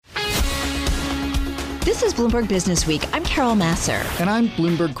This is Bloomberg Business Week. I'm Carol Masser. And I'm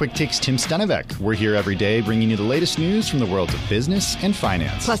Bloomberg Quick Takes Tim Stenevec. We're here every day bringing you the latest news from the worlds of business and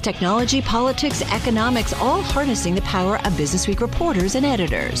finance. Plus technology, politics, economics, all harnessing the power of Business Week reporters and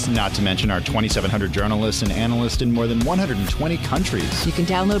editors. Not to mention our 2,700 journalists and analysts in more than 120 countries. You can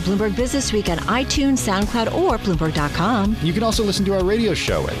download Bloomberg Business Week on iTunes, SoundCloud, or Bloomberg.com. You can also listen to our radio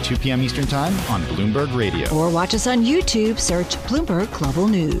show at 2 p.m. Eastern Time on Bloomberg Radio. Or watch us on YouTube. Search Bloomberg Global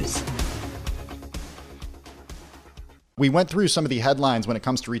News. We went through some of the headlines when it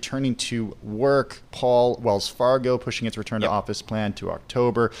comes to returning to work. Paul, Wells Fargo pushing its return to office plan to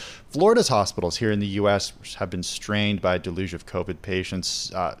October. Florida's hospitals here in the U.S. have been strained by a deluge of COVID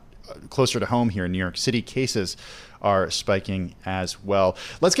patients. Closer to home here in New York City, cases are spiking as well.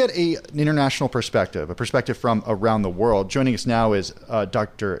 Let's get an international perspective, a perspective from around the world. Joining us now is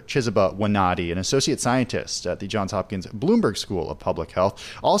Dr. Chizoba Wanadi, an associate scientist at the Johns Hopkins Bloomberg School of Public Health,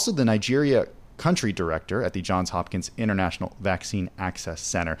 also the Nigeria country director at the Johns Hopkins International Vaccine Access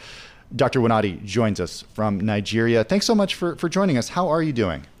Center. Dr. Wanadi joins us from Nigeria. Thanks so much for joining us. How are you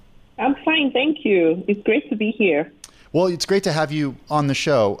doing? I'm fine, thank you. It's great to be here. Well, it's great to have you on the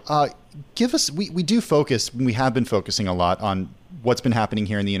show. We have been focusing a lot on what's been happening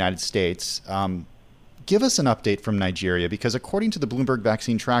here in the United States. Give us an update from Nigeria, because according to the Bloomberg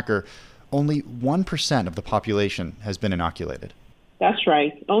Vaccine Tracker, only 1% of the population has been inoculated. That's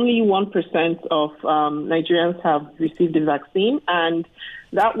right. Only 1% of Nigerians have received the vaccine, and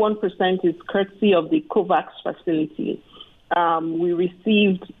that 1% is courtesy of the COVAX facility. We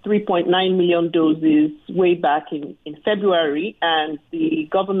received 3.9 million doses way back in February, and the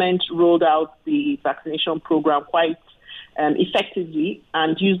government rolled out the vaccination program quite effectively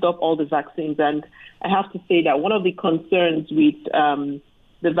and used up all the vaccines. And I have to say that one of the concerns with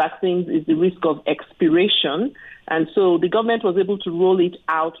the vaccines is the risk of expiration. And so the government was able to roll it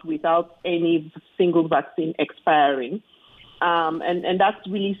out without any single vaccine expiring. And that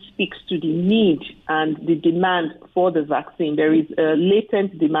really speaks to the need and the demand for the vaccine. There is a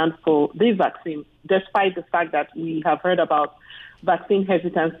latent demand for the vaccine, despite the fact that we have heard about vaccine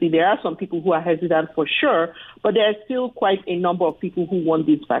hesitancy. There are some people who are hesitant for sure, but there are still quite a number of people who want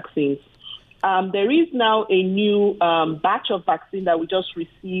these vaccines. There is now a new batch of vaccine that we just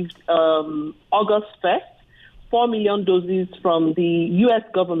received August 1st. 4 million doses from the U.S.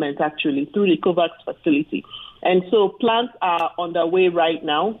 government, actually, through the COVAX facility. And so plans are underway right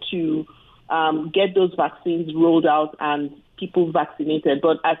now to get those vaccines rolled out and people vaccinated.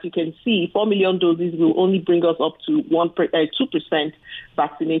 But as you can see, 4 million doses will only bring us up to 2%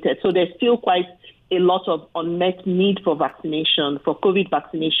 vaccinated. So there's still quite a lot of unmet need for vaccination, for COVID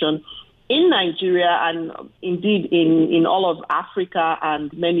vaccination in Nigeria and indeed in all of Africa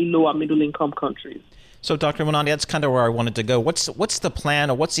and many low and middle income countries. So, Dr. Wanadi, that's kind of where I wanted to go. What's the plan,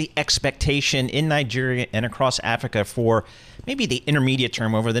 or what's the expectation in Nigeria and across Africa for maybe the intermediate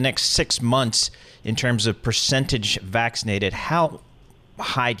term over the next 6 months in terms of percentage vaccinated? How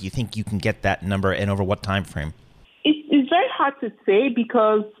high do you think you can get that number, and over what time frame? It's very hard to say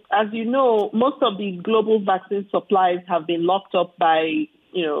because, as you know, most of the global vaccine supplies have been locked up by,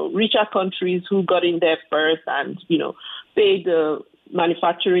 richer countries who got in there first and, paid the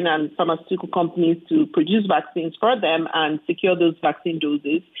manufacturing and pharmaceutical companies to produce vaccines for them and secure those vaccine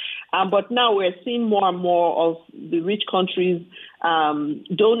doses. But now we're seeing more and more of the rich countries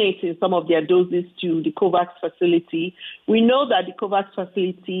donating some of their doses to the COVAX facility. We know that the COVAX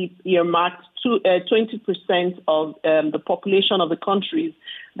facility earmarked 20% of the population of the countries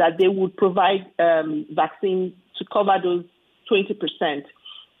that they would provide vaccine to cover those 20%.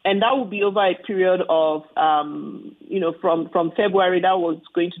 And that will be over a period of, from February, that was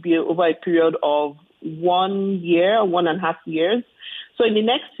going to be over a period of 1 year, 1.5 years. So in the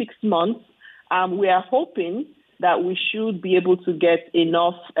next 6 months, we are hoping that we should be able to get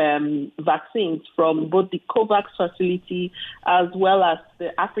enough vaccines from both the COVAX facility as well as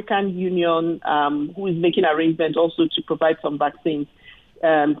the African Union, who is making arrangements also to provide some vaccines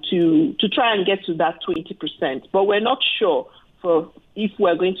to try and get to that 20%. But we're not sure if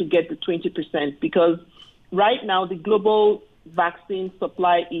we're going to get the 20%, because right now the global vaccine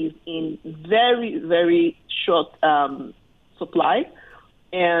supply is in very, very short supply.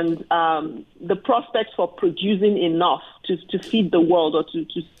 And the prospects for producing enough to feed the world or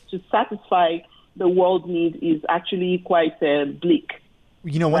to satisfy the world need is actually quite bleak.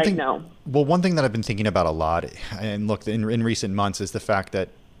 One thing that I've been thinking about a lot, and look, in recent months, is the fact that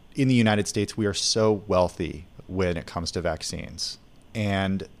in the United States, we are so wealthy when it comes to vaccines.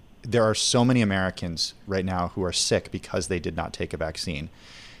 And there are so many Americans right now who are sick because they did not take a vaccine.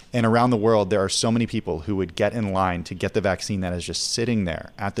 And around the world, there are so many people who would get in line to get the vaccine that is just sitting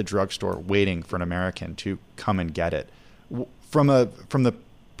there at the drugstore waiting for an American to come and get it. From the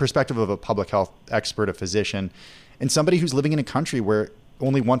perspective of a public health expert, a physician, and somebody who's living in a country where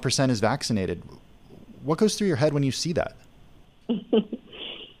only 1% is vaccinated, what goes through your head when you see that?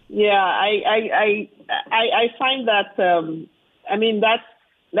 Yeah, I find that,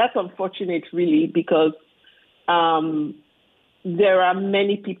 that's unfortunate, really, because there are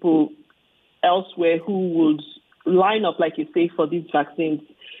many people elsewhere who would line up, like you say, for these vaccines.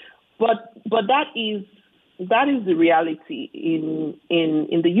 But that is the reality in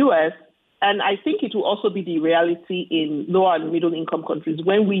the U.S., and I think it will also be the reality in lower and middle income countries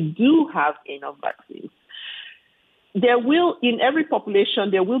when we do have enough vaccines. There will, in every population,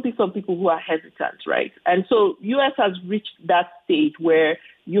 there will be some people who are hesitant, right? And so U.S. has reached that stage where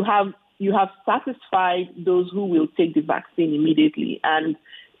you have satisfied those who will take the vaccine immediately, and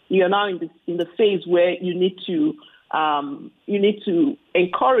you're now in the phase where you need to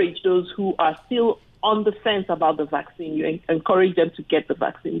encourage those who are still on the fence about the vaccine. You encourage them to get the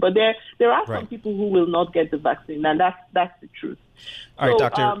vaccine, but there are some people who will not get the vaccine, and that's the truth. All right,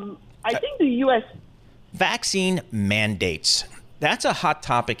 Doctor. I think the U.S. Vaccine mandates. That's a hot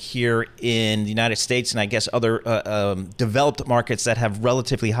topic here in the United States and I guess other developed markets that have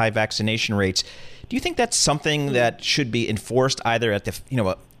relatively high vaccination rates. Do you think that's something that should be enforced either at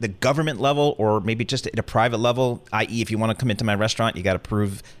the government level or maybe just at a private level, i.e. if you want to come into my restaurant, you got to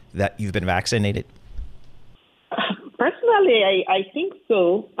prove that you've been vaccinated? Personally, I think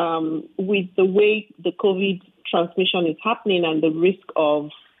so. With the way the COVID transmission is happening and the risk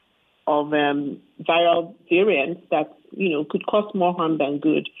of viral variants that could cause more harm than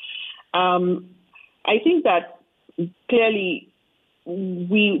good. I think that clearly,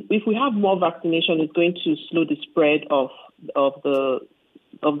 if we have more vaccination, it's going to slow the spread of the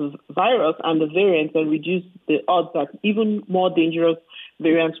virus and the variants and reduce the odds that even more dangerous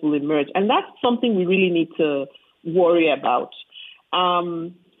variants will emerge. And that's something we really need to worry about.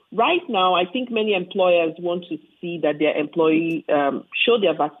 Right now, I think many employers want to see that their employee show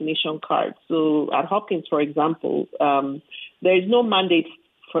their vaccination card. So at Hopkins, for example, there is no mandate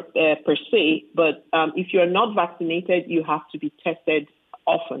per se, but if you're not vaccinated, you have to be tested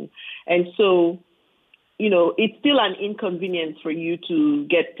often. And so, it's still an inconvenience for you to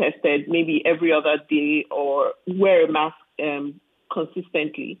get tested maybe every other day or wear a mask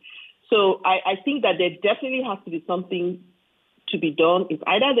consistently. So I think that there definitely has to be something to be done. It's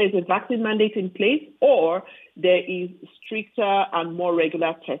either there's a vaccine mandate in place or there is stricter and more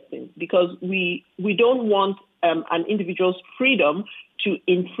regular testing, because we don't want an individual's freedom to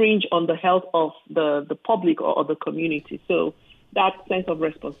infringe on the health of the public or the community. So that sense of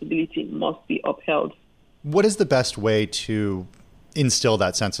responsibility must be upheld. What is the best way to instill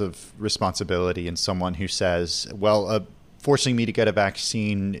that sense of responsibility in someone who says, well, forcing me to get a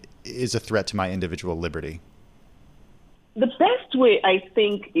vaccine is a threat to my individual liberty? The best way, I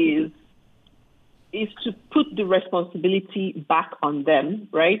think, is to put the responsibility back on them,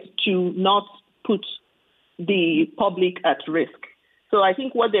 right? To not put the public at risk. So I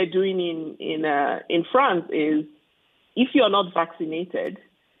think what they're doing in France is, if you're not vaccinated,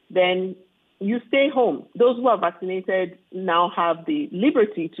 then you stay home. Those who are vaccinated now have the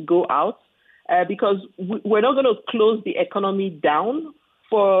liberty to go out because we're not going to close the economy down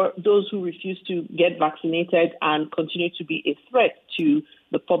for those who refuse to get vaccinated and continue to be a threat to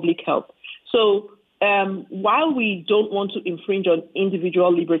the public health. So while we don't want to infringe on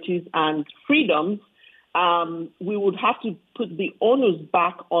individual liberties and freedoms, we would have to put the onus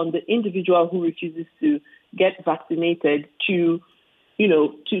back on the individual who refuses to get vaccinated to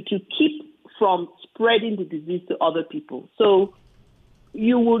keep from spreading the disease to other people. So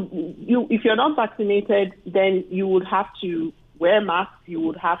if you're not vaccinated, then you would have to wear masks, you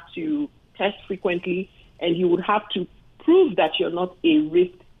would have to test frequently, and you would have to prove that you're not a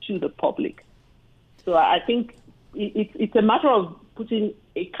risk to the public. So I think it's a matter of putting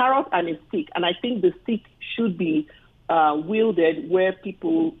a carrot and a stick, and I think the stick should be wielded where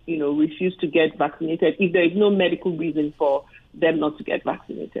people, refuse to get vaccinated if there is no medical reason for them not to get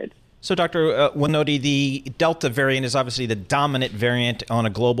vaccinated. So, Dr. Wanoti, the Delta variant is obviously the dominant variant on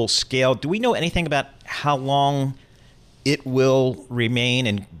a global scale. Do we know anything about how long it will remain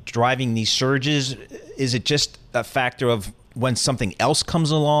and driving these surges? Is it just a factor of when something else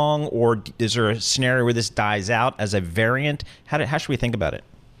comes along, or is there a scenario where this dies out as a variant? How should we think about it?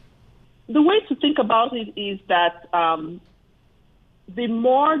 The way to think about it is that the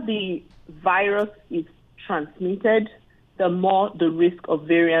more the virus is transmitted, the more the risk of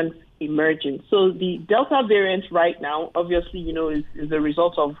variants emerging. So the Delta variant right now, obviously, is a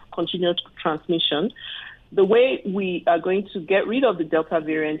result of continued transmission. The way we are going to get rid of the Delta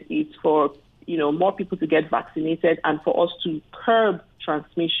variant is for, more people to get vaccinated and for us to curb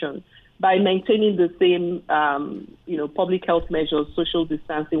transmission by maintaining the same, public health measures, social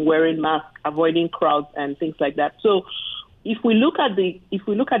distancing, wearing masks, avoiding crowds, and things like that. So, if we look at the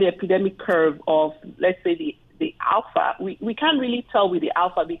epidemic curve of, let's say, the alpha, we can't really tell with the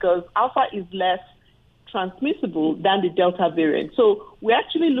alpha because alpha is less transmissible than the Delta variant. So, we're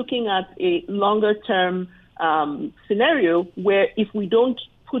actually looking at a longer term scenario where if we don't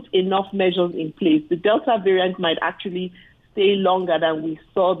put enough measures in place, the Delta variant might actually stay longer than we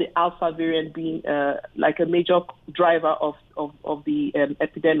saw the alpha variant being like a major driver of the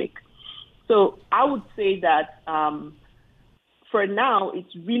epidemic. So I would say that for now,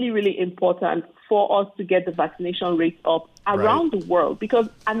 it's really, really important for us to get the vaccination rates up around the world because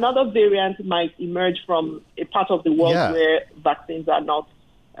another variant might emerge from a part of the world where vaccines are not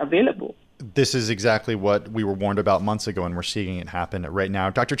available. This is exactly what we were warned about months ago, and we're seeing it happen right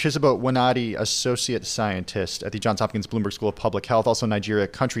now. Dr. Chizibo Wanadi, Associate Scientist at the Johns Hopkins Bloomberg School of Public Health, also Nigeria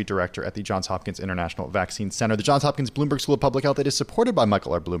Country Director at the Johns Hopkins International Vaccine Center. The Johns Hopkins Bloomberg School of Public Health, it is supported by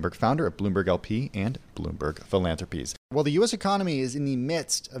Michael R. Bloomberg, founder of Bloomberg LP and Bloomberg Philanthropies. Well, the U.S. economy is in the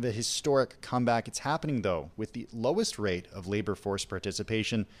midst of a historic comeback. It's happening, though, with the lowest rate of labor force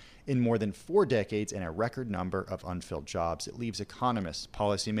participation in more than 4 decades and a record number of unfilled jobs. It leaves economists,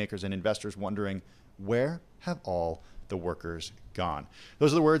 policymakers, and investors wondering, where have all the workers gone?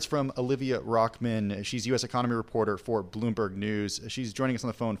 Those are the words from Olivia Rockman. She's U.S. economy reporter for Bloomberg News. She's joining us on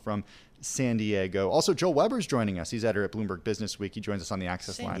the phone from San Diego. Also, Joel Weber's joining us. He's editor at Bloomberg Business Week. He joins us on the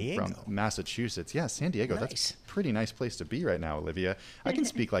Access line from Massachusetts. Yeah, San Diego. Nice. That's a pretty nice place to be right now, Olivia. I can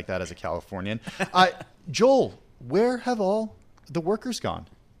speak like that as a Californian. Joel, where have all the workers gone?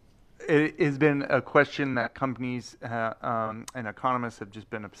 It has been a question that companies and economists have just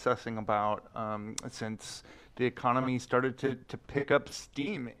been obsessing about since the economy started to pick up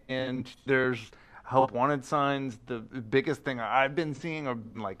steam. And there's help wanted signs. The biggest thing I've been seeing are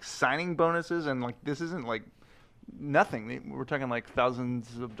like signing bonuses, and like this isn't like nothing. We're talking like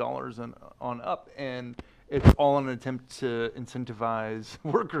thousands of dollars on up, and it's all an attempt to incentivize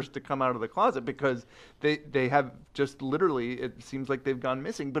workers to come out of the closet because they have just literally, it seems like they've gone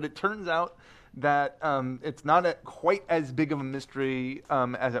missing. But it turns out that it's not quite as big of a mystery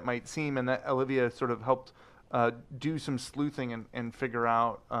as it might seem, and that Olivia sort of helped do some sleuthing and figure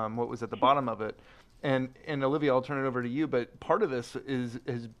out what was at the bottom of it. And Olivia, I'll turn it over to you, but part of this is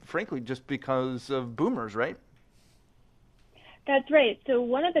frankly just because of boomers, right? That's right. So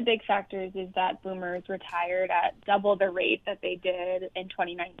one of the big factors is that boomers retired at double the rate that they did in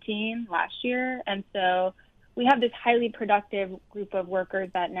 2019 last year. And so we have this highly productive group of workers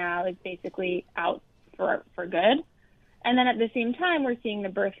that now is basically out for good. And then at the same time, we're seeing the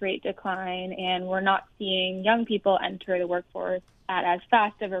birth rate decline, and we're not seeing young people enter the workforce at as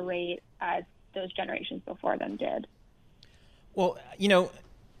fast of a rate as those generations before them did. Well,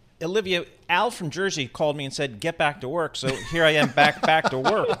 Olivia, Al from Jersey called me and said, get back to work. So here I am back to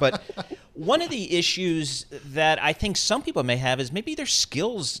work. But one of the issues that I think some people may have is maybe their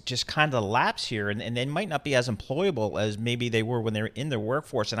skills just kind of lapse here, and they might not be as employable as maybe they were when they were in their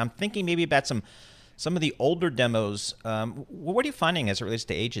workforce. And I'm thinking maybe about some of the older demos. What are you finding as it relates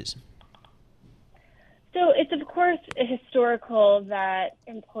to ages? So it's, of course, historical that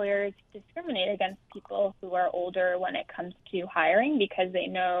employers discriminate against people who are older when it comes to hiring because they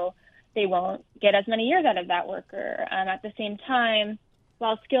know they won't get as many years out of that worker. At the same time,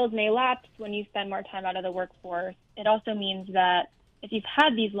 while skills may lapse when you spend more time out of the workforce, it also means that if you've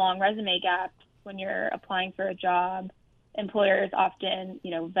had these long resume gaps when you're applying for a job, employers often,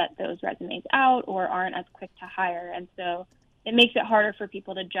 vet those resumes out or aren't as quick to hire. And so it makes it harder for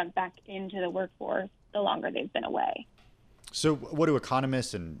people to jump back into the workforce the longer they've been away. So what do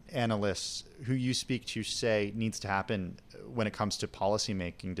economists and analysts who you speak to say needs to happen when it comes to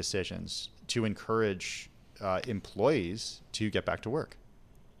policymaking decisions to encourage employees to get back to work?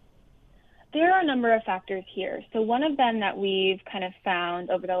 There are a number of factors here. So one of them that we've kind of found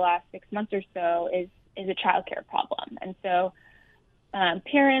over the last 6 months or so is a childcare problem. And so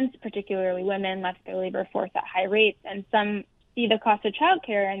parents, particularly women, left their labor force at high rates, and some see the cost of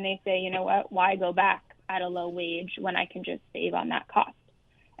childcare and they say, you know what, why go back at a low wage when I can just save on that cost?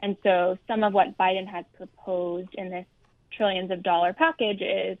 And so some of what Biden has proposed in this trillions of dollar package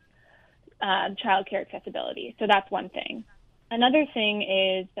is childcare accessibility. So that's one thing. Another thing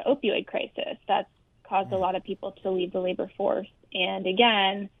is the opioid crisis that's caused a lot of people to leave the labor force. And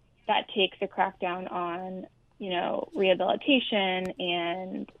again, that takes a crackdown on, rehabilitation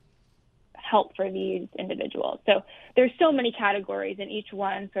and help for these individuals. So there's so many categories, and each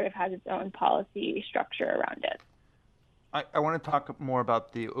one sort of has its own policy structure around it. I want to talk more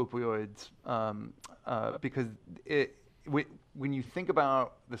about the opioids because when you think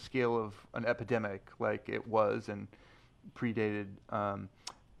about the scale of an epidemic like it was and predated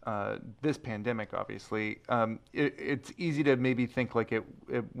this pandemic, obviously, it's easy to maybe think like it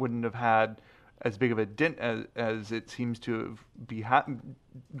wouldn't have had as big of a dent as it seems to be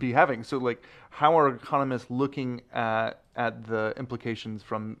having. So, like, how are economists looking at the implications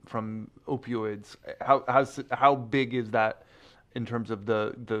from opioids? How big is that in terms of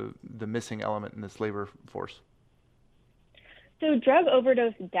the missing element in this labor force? So drug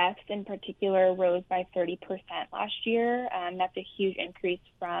overdose deaths in particular rose by 30% last year. That's a huge increase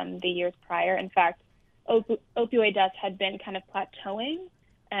from the years prior. In fact, opioid deaths had been kind of plateauing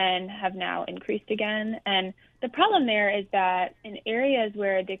and have now increased again. And the problem there is that in areas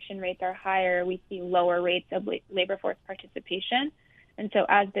where addiction rates are higher, we see lower rates of labor force participation. And so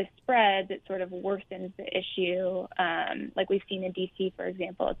as this spreads, it sort of worsens the issue. Like we've seen in DC, for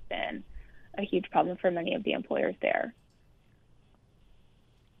example, it's been a huge problem for many of the employers there.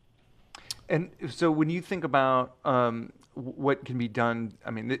 And so when you think about what can be done,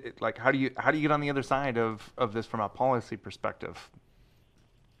 I mean, like how do you get on the other side of this from a policy perspective?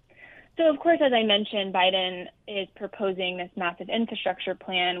 So, of course, as I mentioned, Biden is proposing this massive infrastructure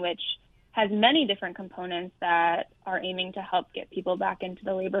plan, which has many different components that are aiming to help get people back into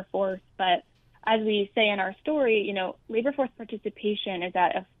the labor force. But as we say in our story, labor force participation is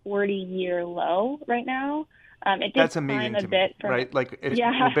at a 40-year low right now. It did That's amazing climb a bit from, right? Like,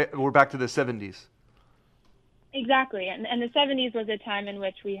 yeah. We're back to the 70s. Exactly. And the 70s was a time in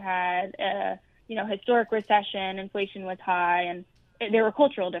which we had a historic recession, inflation was high, and there were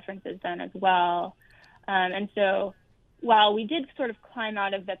cultural differences then as well. And so while we did sort of climb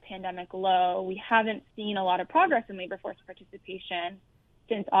out of the pandemic low, we haven't seen a lot of progress in labor force participation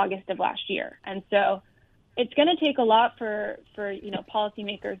since August of last year. And so it's going to take a lot for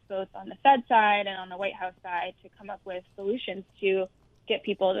policymakers both on the Fed side and on the White House side to come up with solutions to get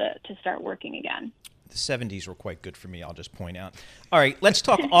people to start working again. The 70s were quite good for me, I'll just point out. All right, let's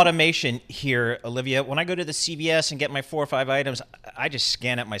talk automation here, Olivia. When I go to the CVS and get my 4 or 5 items, I just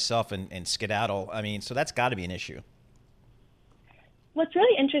scan it myself and skedaddle. I mean, so that's got to be an issue. What's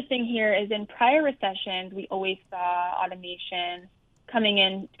really interesting here is in prior recessions, we always saw automation coming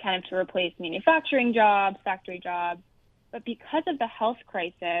in kind of to replace manufacturing jobs, factory jobs. But because of the health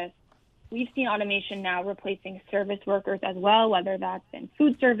crisis, we've seen automation now replacing service workers as well, whether that's in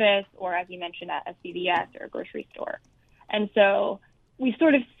food service or, as you mentioned, at a CVS or a grocery store. And so we've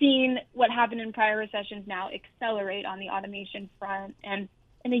sort of seen what happened in prior recessions now accelerate on the automation front. And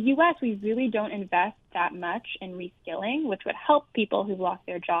in the U.S., we really don't invest that much in reskilling, which would help people who've lost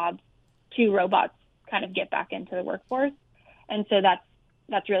their jobs to robots kind of get back into the workforce. And so that's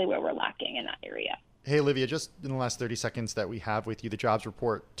really where we're lacking in that area. Hey, Olivia, just in the last 30 seconds that we have with you, the jobs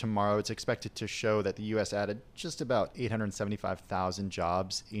report tomorrow, it's expected to show that the U.S. added just about 875,000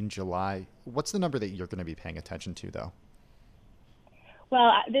 jobs in July. What's the number that you're going to be paying attention to, though?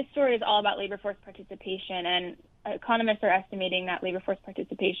 Well, this story is all about labor force participation, and economists are estimating that labor force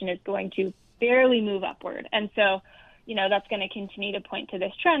participation is going to barely move upward. And so, that's going to continue to point to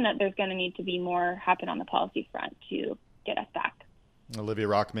this trend that there's going to need to be more happen on the policy front to get us back. Olivia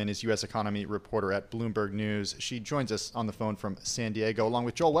Rockman is U.S. economy reporter at Bloomberg News. She joins us on the phone from San Diego, along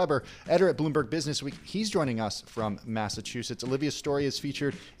with Joel Weber, editor at Bloomberg Business Week. He's joining us from Massachusetts. Olivia's story is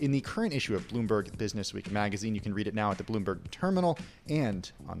featured in the current issue of Bloomberg Business Week magazine. You can read it now at the Bloomberg Terminal and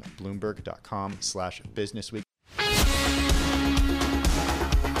on Bloomberg.com/businessweek.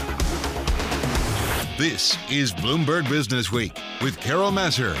 This is Bloomberg Business Week with Carol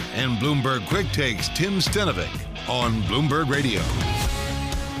Massar and Bloomberg Quick Takes Tim Stenovic on Bloomberg Radio.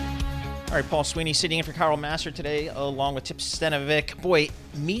 All right, Paul Sweeney sitting in for Carol Massar today, along with Tim Stenovic. Boy,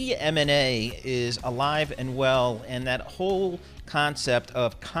 media M&A is alive and well, and that whole concept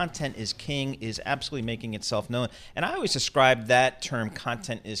of content is king is absolutely making itself known. And I always describe that term,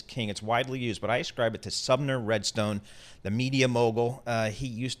 content is king. It's widely used, but I ascribe it to Sumner Redstone, the media mogul. He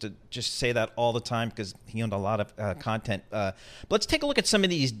used to just say that all the time because he owned a lot of content. But let's take a look at some of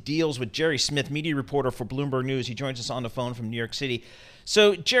these deals with Jerry Smith, media reporter for Bloomberg News. He joins us on the phone from New York City.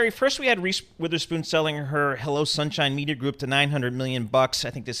 So, Jerry, first we had Reese Witherspoon selling her Hello Sunshine Media Group to $900 million. I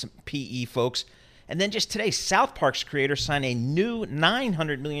think there's some PE folks. And then just today, South Park's creator signed a new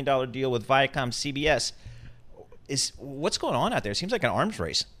 $900 million deal with Viacom CBS. What's going on out there? It seems like an arms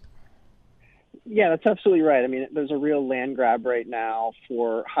race. Yeah, that's absolutely right. I mean, there's a real land grab right now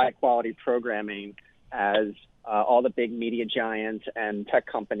for high-quality programming as all the big media giants and tech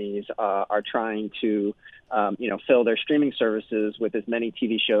companies are trying to, fill their streaming services with as many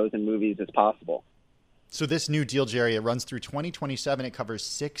TV shows and movies as possible. So this new deal, Jerry, it runs through 2027. It covers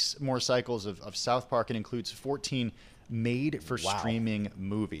 6 more cycles of South Park and includes 14 made-for-streaming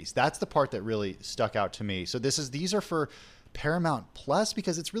movies. That's the part that really stuck out to me. So these are for Paramount Plus,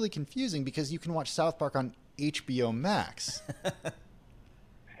 because it's really confusing because you can watch South Park on HBO Max.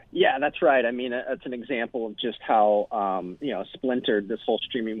 Yeah, that's right. I mean, it's an example of just how, splintered this whole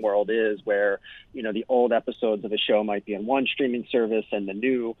streaming world is, where, the old episodes of a show might be on one streaming service and the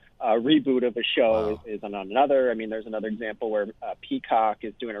new reboot of a show is on another. I mean, there's another example where Peacock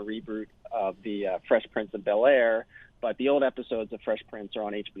is doing a reboot of the Fresh Prince of Bel-Air, but the old episodes of Fresh Prince are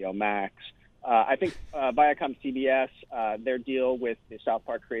on HBO Max. I think Viacom CBS, their deal with the South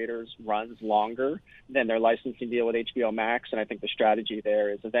Park creators runs longer than their licensing deal with HBO Max, and I think the strategy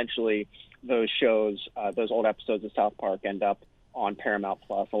there is eventually those shows, those old episodes of South Park end up on Paramount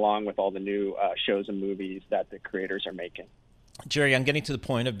Plus, along with all the new shows and movies that the creators are making. Jerry, I'm getting to the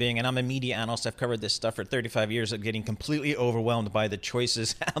point of being, and I'm a media analyst, I've covered this stuff for 35 years, of getting completely overwhelmed by the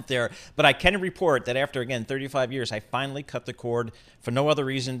choices out there. But I can report that after, again, 35 years, I finally cut the cord for no other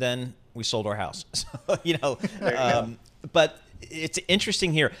reason than we sold our house. So, but it's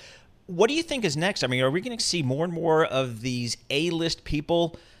interesting here. What do you think is next? I mean, are we going to see more and more of these A-list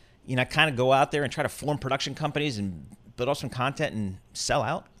people, kind of go out there and try to form production companies and build up some content and sell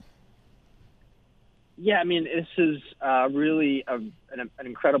out? Yeah, I mean, this is really an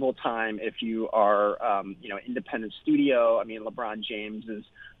incredible time if you are, independent studio. I mean, LeBron James's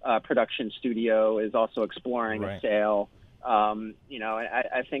production studio is also exploring a sale.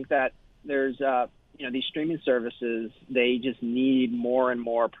 I think that there's, these streaming services, they just need more and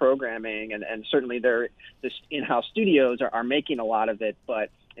more programming, and certainly this in-house studios are making a lot of it. But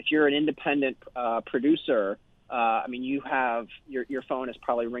if you're an independent producer, you have your phone is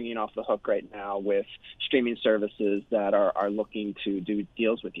probably ringing off the hook right now with streaming services that are looking to do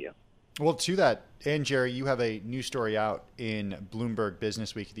deals with you. Well, to that, and Jerry, you have a new story out in Bloomberg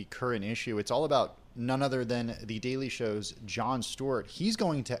Business Week, the current issue. It's all about none other than The Daily Show's Jon Stewart. He's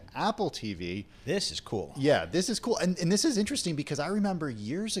going to Apple TV. This is cool. Yeah, this is cool. And this is interesting because I remember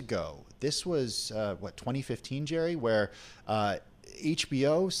years ago, this was, 2015, Jerry, where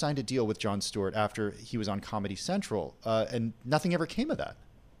HBO signed a deal with Jon Stewart after he was on Comedy Central, and nothing ever came of that.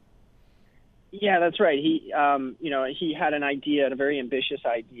 Yeah, that's right. He had an idea, a very ambitious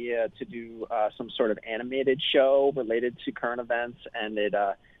idea, to do some sort of animated show related to current events, and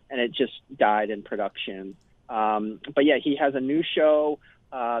it just died in production. But yeah, he has a new show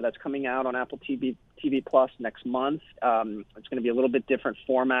that's coming out on Apple TV Plus next month. It's going to be a little bit different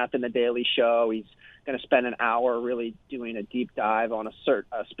format than The Daily Show. He's going to spend an hour really doing a deep dive on a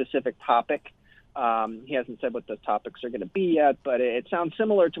specific topic. He hasn't said what those topics are going to be yet, but it sounds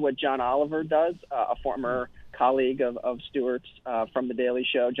similar to what John Oliver does, a former colleague of Stewart's from The Daily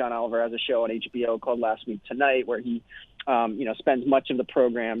Show. John Oliver has a show on HBO called Last Week Tonight, where he spends much of the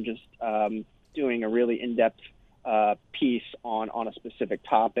program just doing a really in-depth piece on a specific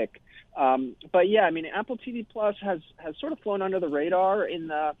topic. But yeah, I mean, Apple TV Plus has sort of flown under the radar in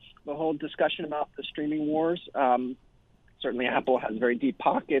the whole discussion about the streaming wars. Certainly Apple has very deep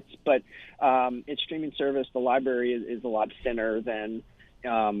pockets, but its streaming service, the library is a lot thinner than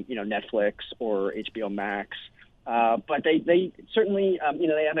Netflix or HBO Max. But they certainly,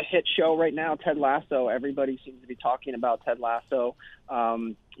 they have a hit show right now, Ted Lasso. Everybody seems to be talking about Ted Lasso.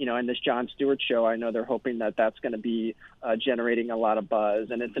 And this Jon Stewart show, I know they're hoping that that's going to be generating a lot of buzz.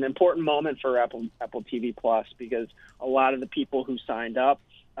 And it's an important moment for Apple TV Plus, because a lot of the people who signed up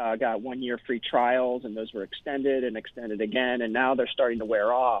got 1 year free trials, and those were extended and extended again, and now they're starting to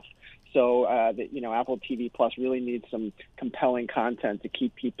wear off. So, Apple TV Plus really needs some compelling content to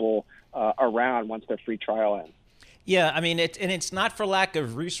keep people around once their free trial ends. Yeah, I mean, it's not for lack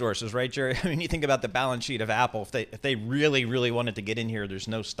of resources, right, Jerry? I mean, you think about the balance sheet of Apple. If they really, really wanted to get in here, there's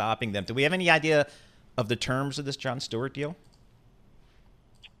no stopping them. Do we have any idea of the terms of this Jon Stewart deal?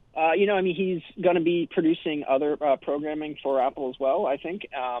 He's going to be producing other programming for Apple as well, I think.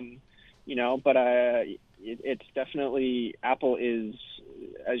 But it's definitely, Apple is,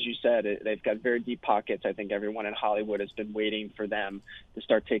 as you said, they've got very deep pockets. I think everyone in Hollywood has been waiting for them to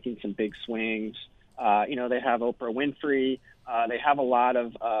start taking some big swings. They have Oprah Winfrey. They have a lot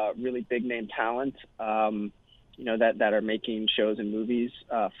of really big name talent, that are making shows and movies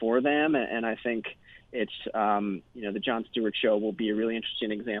for them. And I think it's, the Jon Stewart show will be a really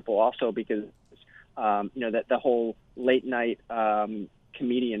interesting example also because, that the whole late night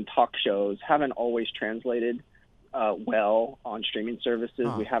comedian talk shows haven't always translated well on streaming services.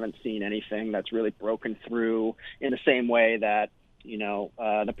 We haven't seen anything that's really broken through in the same way that,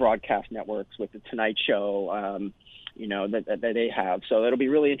 the broadcast networks with The Tonight Show, that they have. So it'll be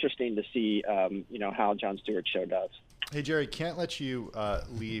really interesting to see, how Jon Stewart's show does. Hey, Jerry, can't let you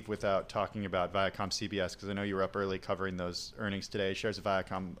leave without talking about Viacom CBS, because I know you were up early covering those earnings today. Shares of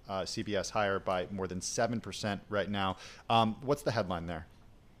Viacom CBS higher by more than 7% right now. What's the headline there?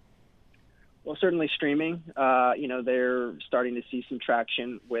 Well, certainly streaming. They're starting to see some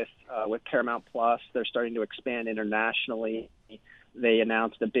traction with Paramount Plus. They're starting to expand internationally. They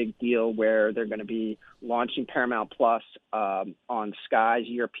announced a big deal where they're going to be launching Paramount Plus on Sky's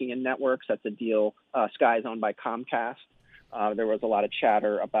European networks. That's a deal. Sky is owned by Comcast. There was a lot of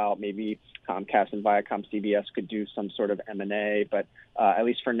chatter about maybe Comcast and Viacom CBS could do some sort of M&A, but at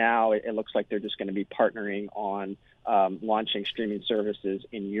least for now, it looks like they're just going to be partnering on launching streaming services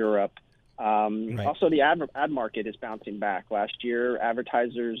in Europe. Right. Also, the ad market is bouncing back. Last year,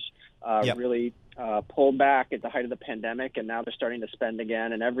 advertisers really pulled back at the height of the pandemic, and now they're starting to spend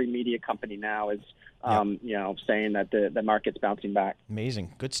again. And every media company now is, saying that the market's bouncing back.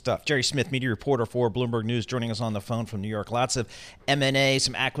 Amazing. Good stuff. Jerry Smith, media reporter for Bloomberg News, joining us on the phone from New York. Lots of M&A,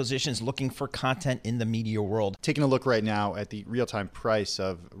 some acquisitions, looking for content in the media world. Taking a look right now at the real-time price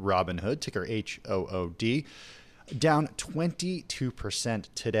of Robinhood, ticker HOOD. Down 22%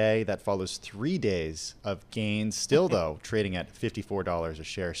 today. That follows 3 days of gains. Still, though, trading at $54 a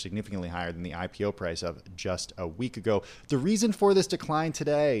share, significantly higher than the IPO price of just a week ago. The reason for this decline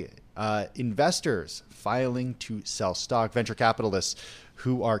today, investors filing to sell stock, venture capitalists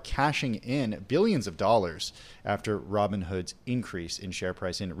who are cashing in billions of dollars after Robinhood's increase in share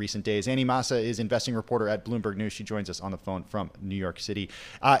price in recent days. Annie Massa is investing reporter at Bloomberg News. She joins us on the phone from New York City.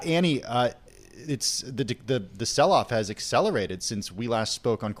 Annie, it's the sell-off has accelerated since we last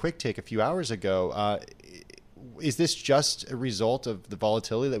spoke on Quick Take a few hours ago. Is this just a result of the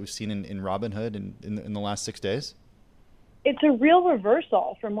volatility that we've seen in Robinhood in the last 6 days? It's a real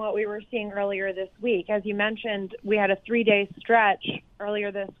reversal from what we were seeing earlier this week. As you mentioned, we had a 3-day stretch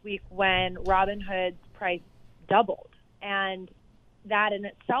earlier this week when Robinhood's price doubled. And that in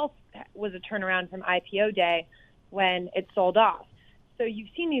itself was a turnaround from IPO day when it sold off. So you've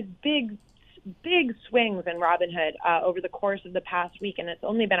seen these big swings in Robinhood over the course of the past week, and it's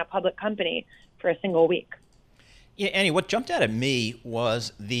only been a public company for a single week. Yeah, Annie, what jumped out at me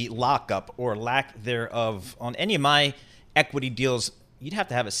was the lockup or lack thereof on any of my equity deals. You'd have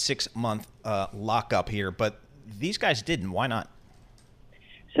to have a 6-month lockup here, but these guys didn't. Why not?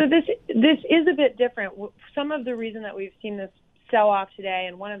 So this is a bit different. Some of the reason that we've seen this sell-off today,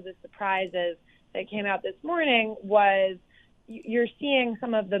 and one of the surprises that came out this morning, was you're seeing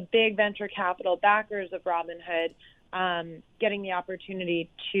some of the big venture capital backers of Robinhood getting the opportunity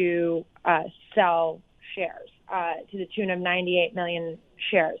to sell shares to the tune of 98 million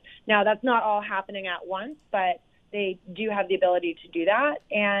shares. Now, that's not all happening at once, but they do have the ability to do that.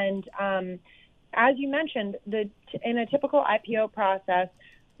 And as you mentioned, in a typical IPO process,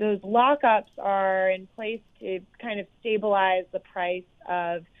 those lockups are in place to kind of stabilize the price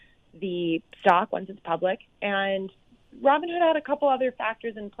of the stock once it's public. And Robinhood had a couple other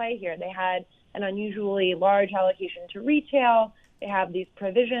factors in play here. They had an unusually large allocation to retail. They have these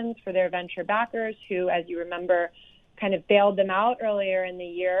provisions for their venture backers who, as you remember, kind of bailed them out earlier in the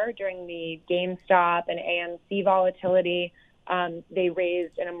year during the GameStop and AMC volatility. They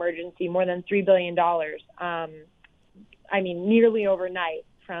raised an emergency more than $3 billion, nearly overnight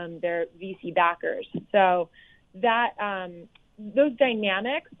from their VC backers. So that those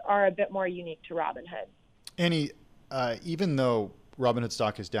dynamics are a bit more unique to Robinhood. Annie, even though Robinhood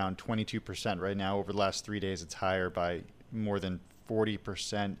stock is down 22% right now, over the last 3 days, it's higher by more than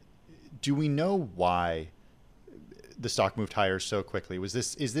 40%. Do we know why the stock moved higher so quickly? Is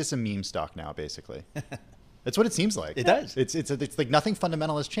this a meme stock now, basically? That's what it seems like. It does. It's like nothing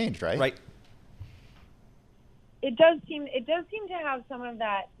fundamental has changed, right? Right. It does seem to have some of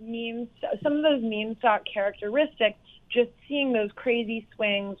those meme stock characteristics. Just seeing those crazy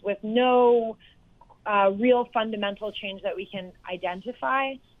swings with no real fundamental change that we can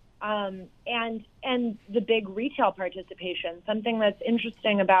identify, and the big retail participation. Something that's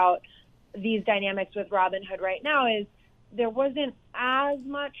interesting about these dynamics with Robinhood right now is there wasn't as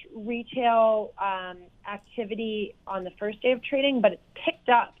much retail activity on the first day of trading, but it's picked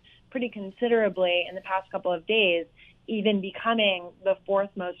up pretty considerably in the past couple of days, even becoming the 4th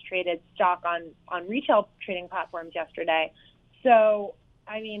most traded stock on retail trading platforms yesterday. So,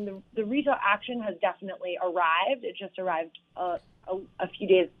 the retail action has definitely arrived. It just arrived a few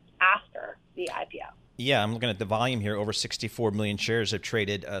days after the IPO. Yeah, I'm looking at the volume here. Over 64 million shares have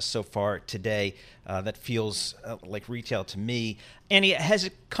traded so far today. That feels like retail to me. Annie, has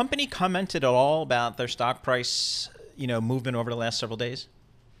a company commented at all about their stock price, movement over the last several days?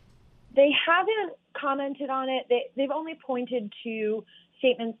 They haven't commented on it. They've only pointed to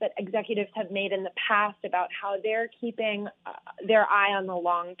statements that executives have made in the past about how they're keeping their eye on the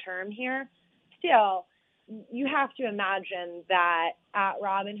long term here. Still, you have to imagine that at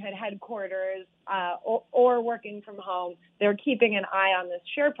Robinhood headquarters or working from home, they're keeping an eye on this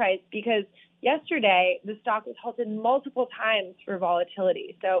share price because yesterday the stock was halted multiple times for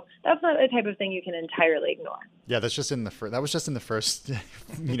volatility. So that's not the type of thing you can entirely ignore. Yeah, that's just in the that was just in the first,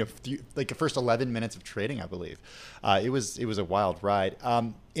 like the first 11 minutes of trading, I believe. It was a wild ride.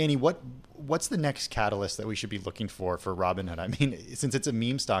 Annie, what's the next catalyst that we should be looking for Robinhood? I mean, since it's a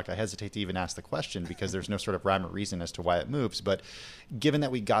meme stock, I hesitate to even ask the question because there's no sort of rhyme or reason as to why it moves. But given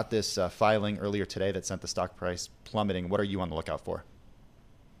that we got this filing earlier today that sent the stock price plummeting, what are you on the lookout for?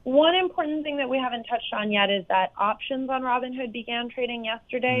 One important thing that we haven't touched on yet is that options on Robinhood began trading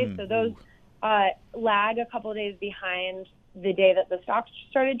yesterday. So those lag a couple of days behind the day that the stock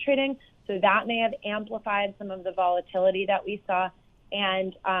started trading. So that may have amplified some of the volatility that we saw.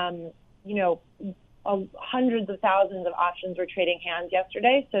 And, hundreds of thousands of options were trading hands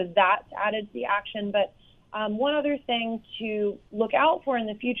yesterday. So that's added to the action. But one other thing to look out for in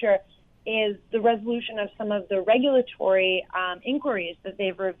the future is the resolution of some of the regulatory inquiries that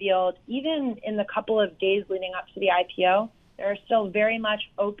they've revealed, even in the couple of days leading up to the IPO. There are still very much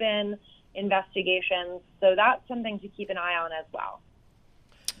open investigations, so that's something to keep an eye on as well.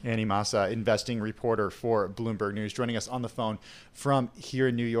 Annie Massa, investing reporter for Bloomberg News, joining us on the phone from here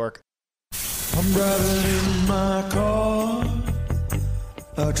in New York. I'm driving in my car.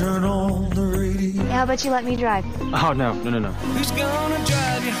 I turn on the radio. How about you let me drive? Oh, no. Who's gonna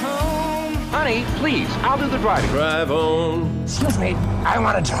drive you home? Honey, please, I'll do the driving. Drive on. Excuse me, I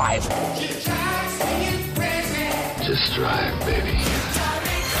want to drive. Just drive, baby.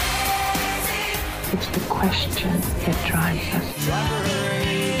 It's the question that drives us.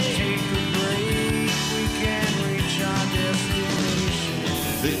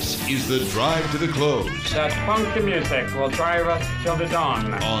 This is the drive to the close. That funky music will drive us till the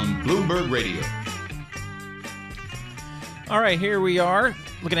dawn. On Bloomberg Radio. All right, here we are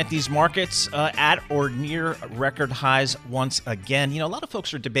looking at these markets at or near record highs once again. A lot of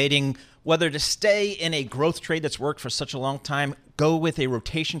folks are debating whether to stay in a growth trade that's worked for such a long time, go with a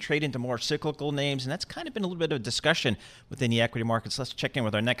rotation trade into more cyclical names, and that's kind of been a little bit of a discussion within the equity markets. Let's check in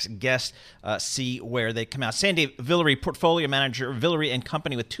with our next guest, see where they come out. Sandy Villery, portfolio manager, Villery &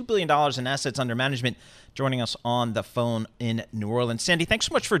 Company, with $2 billion in assets under management, joining us on the phone in New Orleans. Sandy, thanks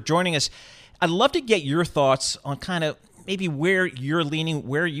so much for joining us. I'd love to get your thoughts on kind of maybe where you're leaning,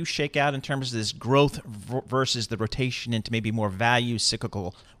 where you shake out in terms of this growth versus the rotation into maybe more value,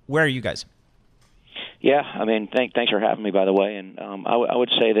 cyclical. Where are you guys? Yeah, I mean, thanks for having me, by the way. And I would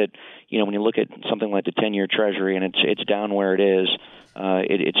say that, when you look at something like the 10-year Treasury and it's down where it is,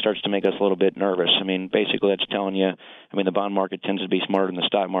 it starts to make us a little bit nervous. I mean, basically that's telling you, the bond market tends to be smarter than the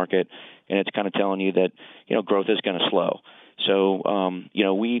stock market, and it's kind of telling you that, growth is going to slow. So,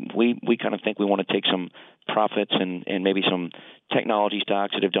 we kind of think we want to take some profits and maybe some technology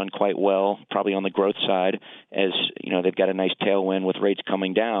stocks that have done quite well, probably on the growth side, as, they've got a nice tailwind with rates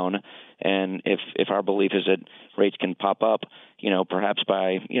coming down. And if our belief is that rates can pop up, perhaps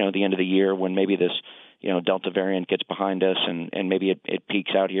by, the end of the year when maybe this, Delta variant gets behind us and maybe it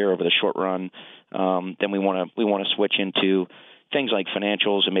peaks out here over the short run, then we want to switch into things like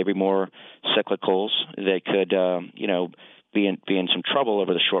financials and maybe more cyclicals that could, be in some trouble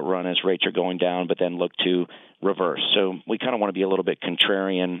over the short run as rates are going down, but then look to reverse. So we kind of want to be a little bit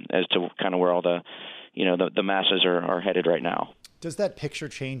contrarian as to kind of where all the, the masses are headed right now. Does that picture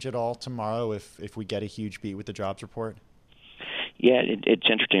change at all tomorrow if we get a huge beat with the jobs report? Yeah, it's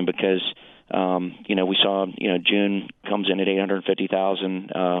interesting because, we saw, June comes in at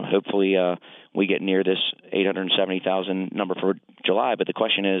 850,000. Hopefully we get near this 870,000 number for July. But the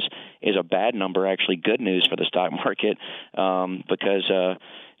question is a bad number actually good news for the stock market? Because,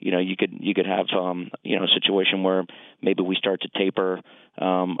 you could have, a situation where maybe we start to taper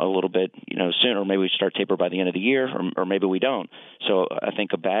a little bit, sooner. Maybe we start taper by the end of the year, or maybe we don't. So I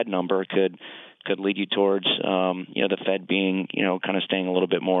think a bad number could lead you towards, the Fed being, kind of staying a little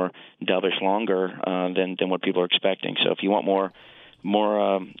bit more dovish longer than what people are expecting. So if you want more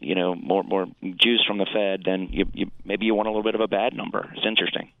juice from the Fed, then maybe you want a little bit of a bad number. It's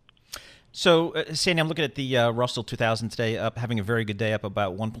interesting. So, Sandy, I'm looking at the Russell 2000 today, having a very good day, up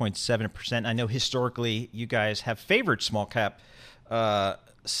about 1.7%. I know historically you guys have favored small cap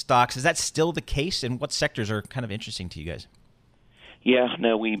stocks. Is that still the case? And what sectors are kind of interesting to you guys? Yeah,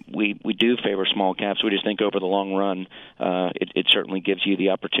 no, we do favor small caps. We just think over the long run, it certainly gives you the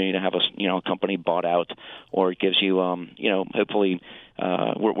opportunity to have a company bought out, or it gives you hopefully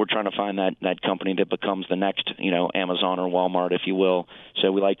we're trying to find that company that becomes the next Amazon or Walmart, if you will.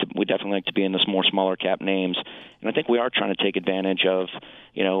 So we definitely like to be in the more smaller cap names, and I think we are trying to take advantage of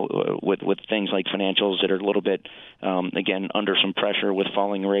with things like financials that are a little bit again under some pressure with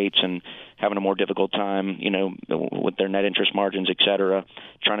falling rates and having a more difficult time with their net interest margins, et cetera,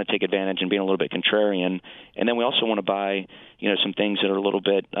 trying to take advantage and being a little bit contrarian. And then we also want to buy some things that are a little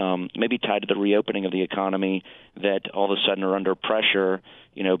bit maybe tied to the reopening of the economy that all of a sudden are under pressure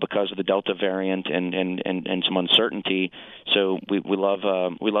because of the Delta variant and some uncertainty. So we love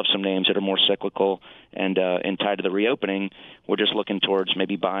some names that are more cyclical and tied to the reopening. We're just looking towards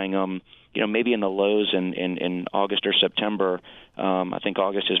maybe buying them, maybe in the lows in August or September. I think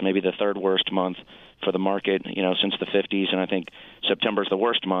August is maybe the third worst month for the market, since the 50s, and I think September is the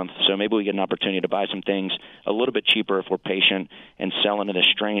worst month. So maybe we get an opportunity to buy some things a little bit cheaper if we're patient and sell into the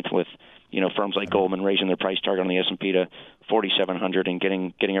strength with firms like Goldman raising their price target on the S&P to 4,700 and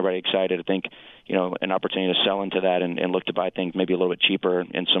getting everybody excited. I think an opportunity to sell into that and look to buy things maybe a little bit cheaper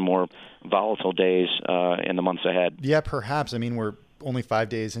in some more volatile days in the months ahead. Yeah, perhaps. I mean, we're only 5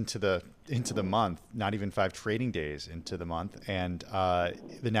 days into the month, not even 5 trading days into the month, and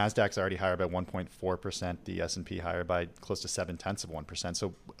the Nasdaq's already higher by 1.4%. The S&P higher by close to 0.7%.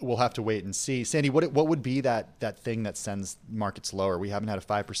 So we'll have to wait and see. Sandy, what would be that thing that sends markets lower? We haven't had a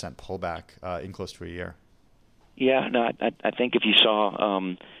 5% pullback in close to a year. Yeah, no, I think if you saw, all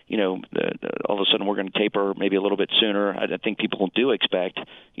of a sudden we're going to taper maybe a little bit sooner. I think people do expect,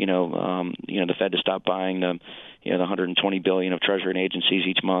 the Fed to stop buying the 120 billion of Treasury and agencies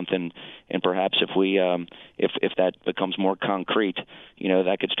each month, and perhaps if we, if that becomes more concrete,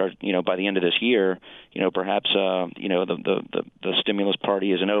 that could start, by the end of this year, perhaps, the stimulus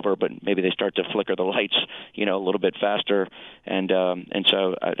party isn't over, but maybe they start to flicker the lights, a little bit faster, and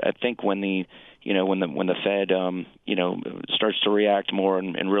so I think when the Fed, starts to react more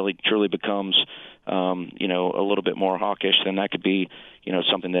and really truly becomes, a little bit more hawkish, then that could be,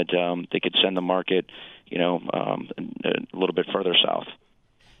 something that they could send the market, a little bit further south.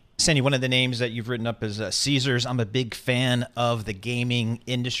 Sandy, one of the names that you've written up is Caesars. I'm a big fan of the gaming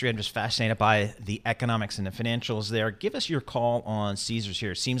industry. I'm just fascinated by the economics and the financials there. Give us your call on Caesars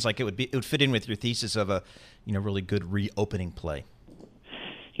here. It seems like it would fit in with your thesis of a really good reopening play.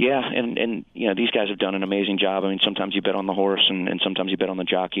 Yeah, and these guys have done an amazing job. I mean, sometimes you bet on the horse and sometimes you bet on the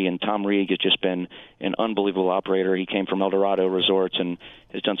jockey. And Tom Reeg has just been an unbelievable operator. He came from Eldorado Resorts and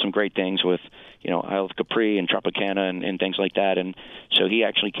has done some great things with, Isle of Capri and Tropicana and things like that. And so he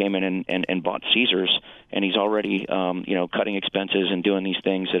actually came in and bought Caesars, and he's already, cutting expenses and doing these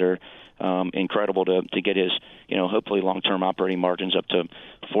things that are incredible to get his, hopefully long-term operating margins up to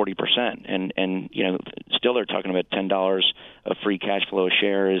 40%. And still they're talking about $10 of free cash flow a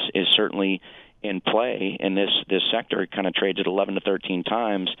share is certainly in play, and this sector kind of trades at 11 to 13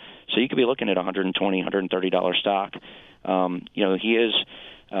 times. So you could be looking at $120, $130 stock. He is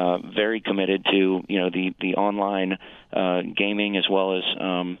very committed to the online gaming as well as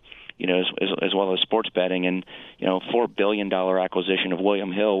as well as sports betting, and $4 billion acquisition of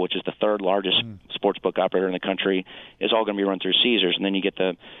William Hill, which is the third largest sportsbook operator in the country, is all going to be run through Caesars. And then you get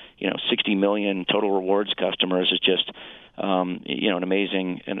the 60 million total rewards customers is just an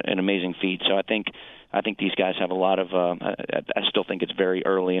amazing feat. So I think these guys have a lot of. I still think it's very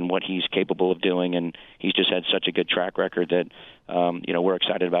early in what he's capable of doing, and he's just had such a good track record that we're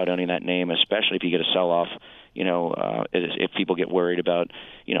excited about owning that name, especially if you get a sell-off. If people get worried about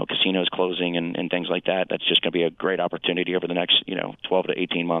casinos closing and things like that, that's just going to be a great opportunity over the next 12 to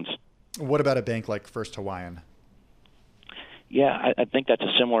 18 months. What about a bank like First Hawaiian? Yeah, I think that's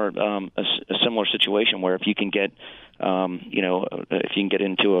a similar situation where if you can get if you can get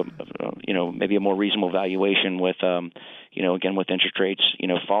into a maybe a more reasonable valuation with again with interest rates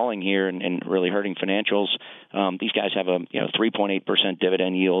falling here and really hurting financials, these guys have a 3.8%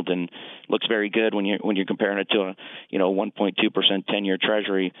 dividend yield and looks very good when you're comparing it to a 1.2% 10-year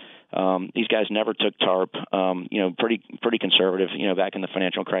Treasury. These guys never took TARP, pretty conservative, back in the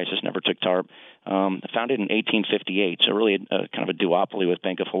financial crisis, never took TARP. Founded in 1858, so really kind of a duopoly with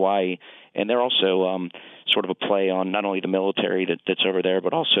Bank of Hawaii. And they're also sort of a play on not only the military that's over there,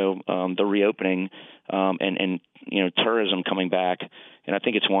 but also the reopening and tourism coming back. And I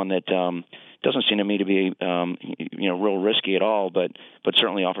think it's one that doesn't seem to me to be real risky at all, but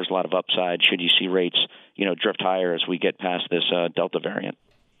certainly offers a lot of upside should you see rates drift higher as we get past this Delta variant.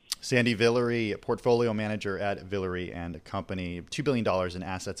 Sandy Villery, portfolio manager at Villery and Company, $2 billion in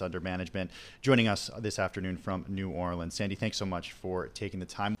assets under management, joining us this afternoon from New Orleans. Sandy, thanks so much for taking the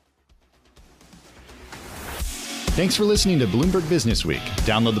time. Thanks for listening to Bloomberg Business Week.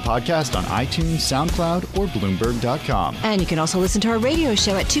 Download the podcast on iTunes, SoundCloud, or Bloomberg.com. And you can also listen to our radio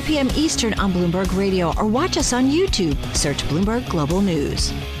show at 2 p.m. Eastern on Bloomberg Radio or watch us on YouTube. Search Bloomberg Global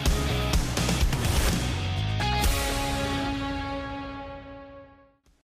News.